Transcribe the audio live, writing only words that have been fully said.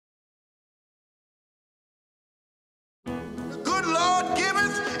Lord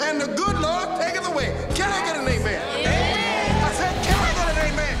giveth and the good Lord taketh away. Can I get an amen? Amen. I said, can I get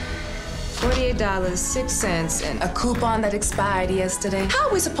an amen? $48.06 and a coupon that expired yesterday. How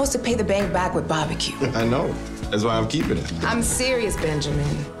are we supposed to pay the bank back with barbecue? I know. That's why I'm keeping it. I'm serious,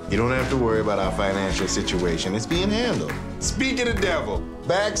 Benjamin. You don't have to worry about our financial situation. It's being handled. Speak of the devil.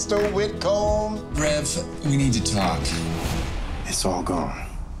 Baxter, Whitcomb. Rev, we need to talk. It's all gone.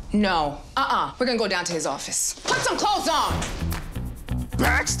 No. We're gonna go down to his office. Put some clothes on.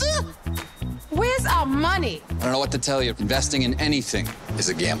 Baxter? Where's our money? I don't know what to tell you. Investing in anything is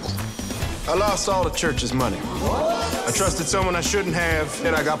a gamble. I lost all the church's money. I trusted someone I shouldn't have,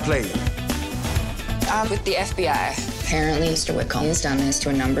 and I got played. I'm with the FBI. Apparently, Mr. Whitcomb has done this to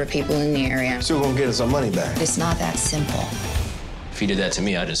a number of people in the area. Still gonna get us our money back. It's not that simple. If he did that to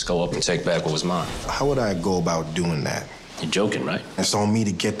me, I'd just go up and take back what was mine. How would I go about doing that? You're joking, right? It's on me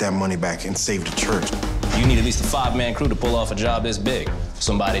to get that money back and save the church. You need at least a 5-man crew to pull off a job this big.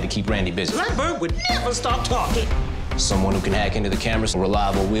 Somebody to keep Randy busy. That bird would never stop talking. Someone who can hack into the cameras, a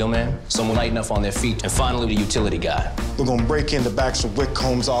reliable wheelman, someone light enough on their feet, and finally the utility guy. We're gonna break into Baxter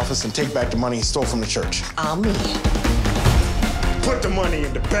Whitcomb's office and take back the money he stole from the church. I'm in. Put the money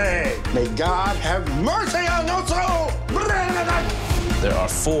in the bag. May God have mercy on your soul. There are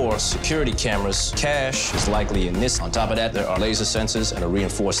 4 security cameras. Cash is likely in this. On top of that, there are laser sensors and a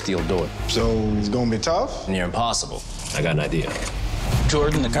reinforced steel door. So it's gonna be tough? Near impossible. I got an idea.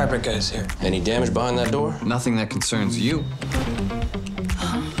 Jordan, the carpet guy's here. Any damage behind that door? Nothing that concerns you.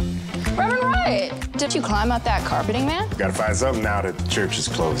 Reverend Wright, did you climb up that carpeting man? Gotta find something now that the church is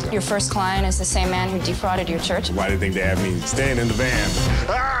closed. Your first client is the same man who defrauded your church? Why do you think they have me staying in the van?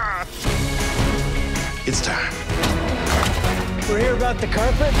 Ah! It's time. We're here about the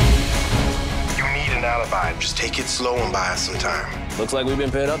carpet? You need an alibi. Just take it slow and buy us some time. Looks like we've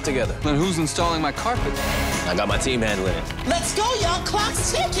been paired up together. Then who's installing my carpet? I got my team handling it. Let's go, y'all.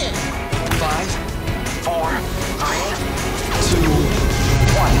 Clock's ticking. 5, 4, 3, 2,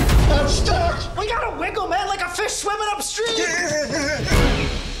 1. I'm stuck. We gotta wiggle, man, like a fish swimming upstream.